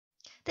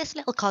This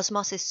little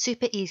cosmos is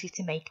super easy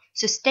to make,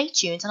 so stay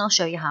tuned and I'll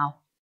show you how.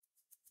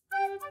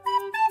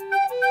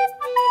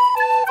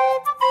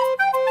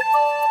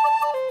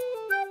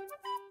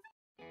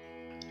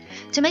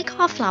 To make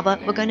our flower,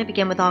 we're going to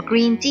begin with our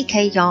green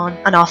DK yarn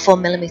and our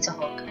 4mm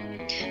hook.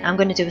 Now I'm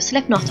going to do a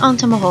slip knot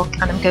onto my hook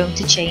and I'm going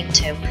to chain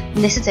 2, and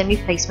this is in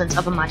replacement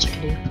of a magic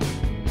loop.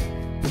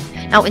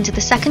 Now into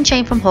the second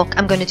chain from hook,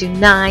 I'm going to do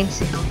 9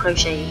 single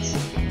crochets.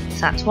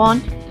 So that's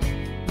 1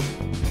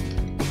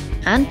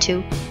 and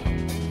 2,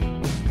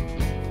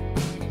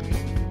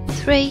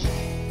 3,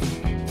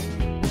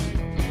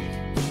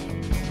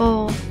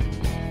 4,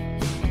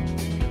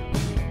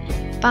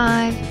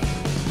 5,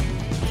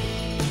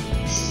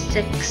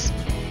 6,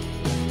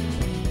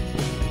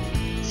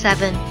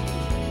 7,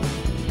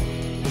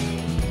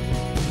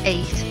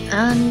 8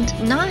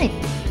 and 9.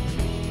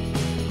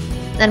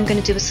 Then I'm going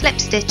to do a slip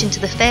stitch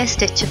into the first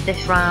stitch of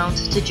this round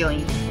to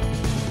join.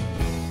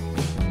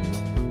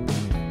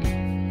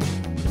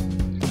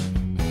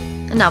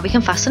 And now we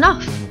can fasten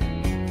off.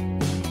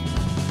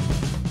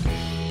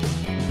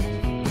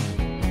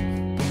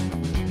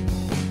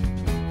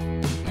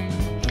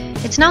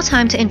 It's now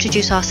time to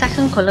introduce our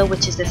second colour,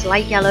 which is this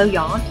light yellow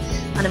yarn,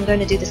 and I'm going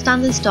to do the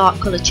stand and start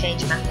colour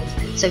change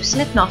method. So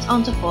slip knot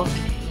onto hook,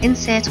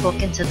 insert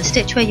hook into the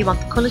stitch where you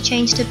want the colour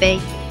change to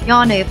be,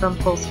 yarn over and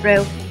pull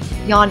through,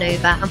 yarn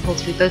over and pull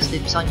through both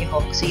loops on your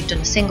hook, so you've done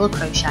a single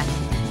crochet.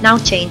 Now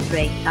chain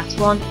 3, that's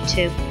 1,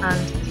 2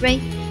 and 3.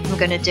 I'm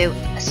going to do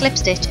a slip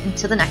stitch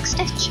into the next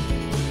stitch.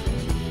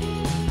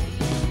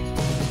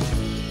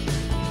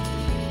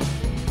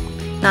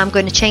 Now I'm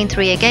going to chain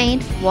 3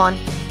 again, 1,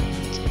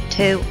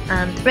 2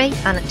 and 3,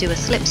 and do a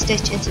slip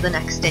stitch into the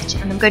next stitch,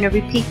 and I'm going to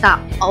repeat that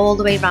all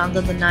the way around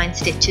on the 9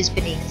 stitches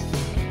beneath.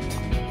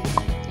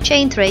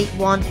 Chain 3,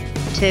 1,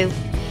 2,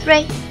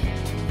 3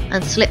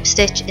 and slip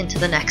stitch into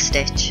the next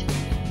stitch.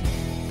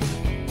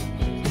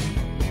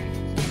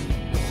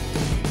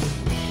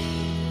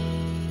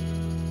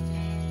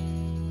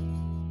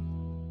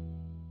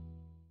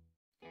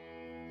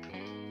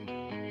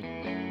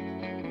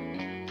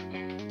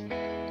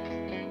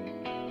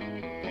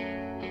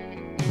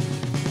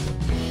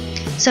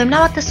 So I'm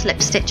now at the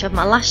slip stitch of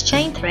my last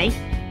chain 3,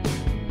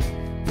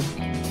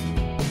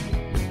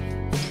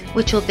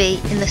 which will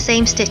be in the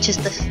same stitch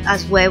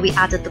as where we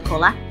added the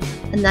colour,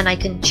 and then I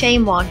can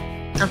chain 1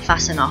 and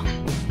fasten off.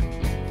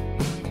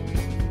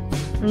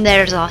 And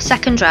there's our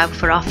second row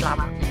for our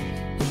flower.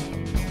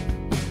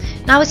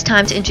 Now it's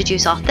time to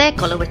introduce our third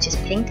colour, which is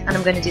pink, and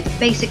I'm going to do the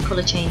basic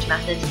colour change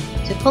method.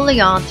 So pull the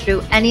yarn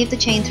through any of the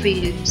chain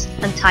 3 loops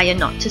and tie a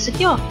knot to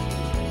secure.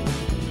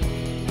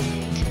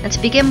 And to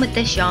begin with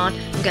this yarn,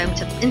 I'm going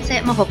to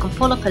insert my hook and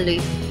pull up a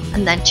loop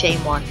and then chain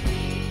 1.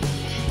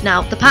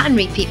 Now the pattern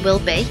repeat will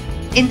be,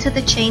 into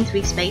the chain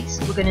 3 space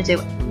we're going to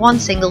do 1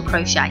 single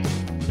crochet,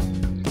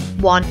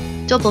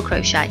 1 double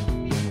crochet,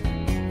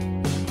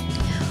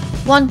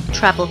 1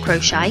 treble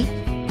crochet,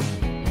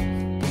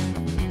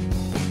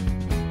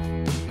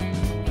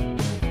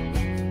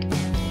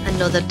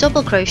 another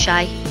double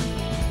crochet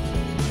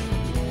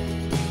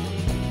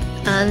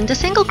and a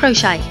single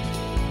crochet.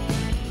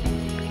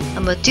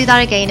 And we'll do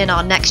that again in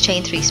our next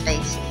chain 3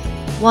 space.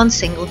 1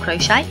 single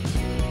crochet,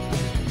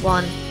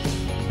 1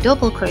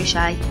 double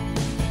crochet,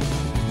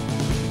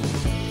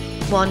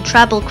 1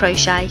 treble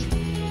crochet,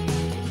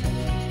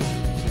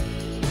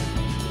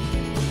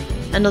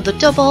 another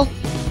double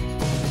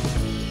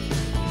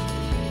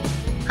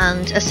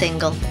and a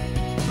single.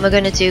 And we're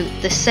going to do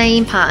the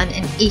same pattern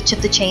in each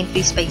of the chain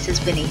 3 spaces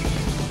beneath.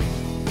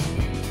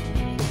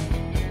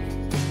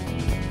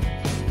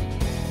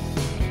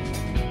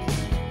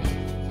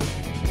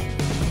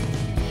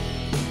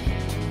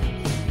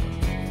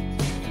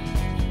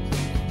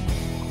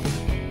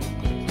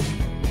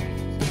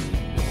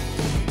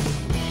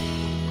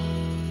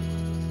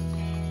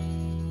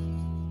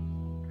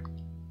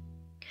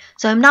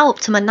 So I'm now up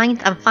to my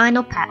 9th and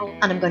final petal,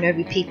 and I'm going to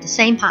repeat the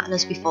same pattern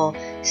as before.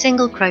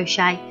 Single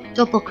crochet,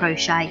 double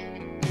crochet,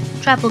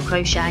 treble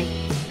crochet,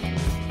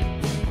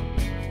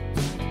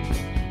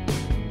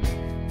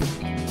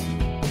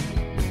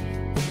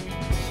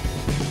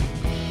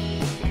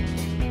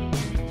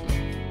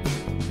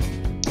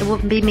 it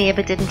wouldn't be me if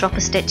I didn't drop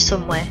a stitch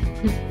somewhere.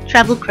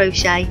 Treble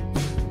crochet,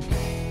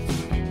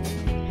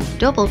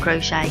 double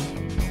crochet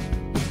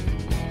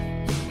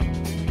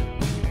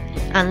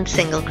and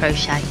single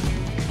crochet.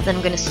 Then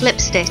I'm going to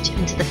slip stitch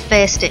into the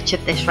first stitch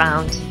of this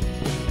round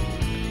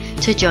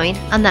to join,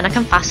 and then I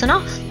can fasten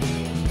off.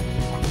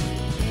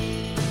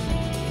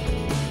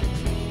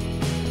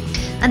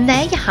 And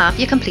there you have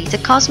your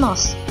completed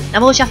cosmos.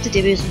 Now all you have to do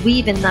is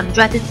weave in them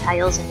dreaded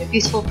tails and your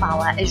beautiful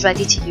flower is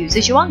ready to use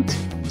as you want.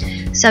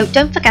 So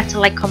don't forget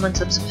to like,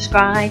 comment and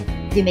subscribe.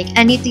 If you make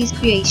any of these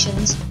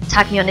creations,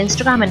 tag me on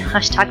Instagram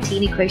and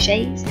 #Teenie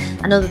Crocheters.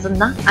 And other than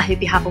that, I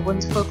hope you have a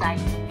wonderful day.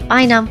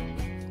 Bye now.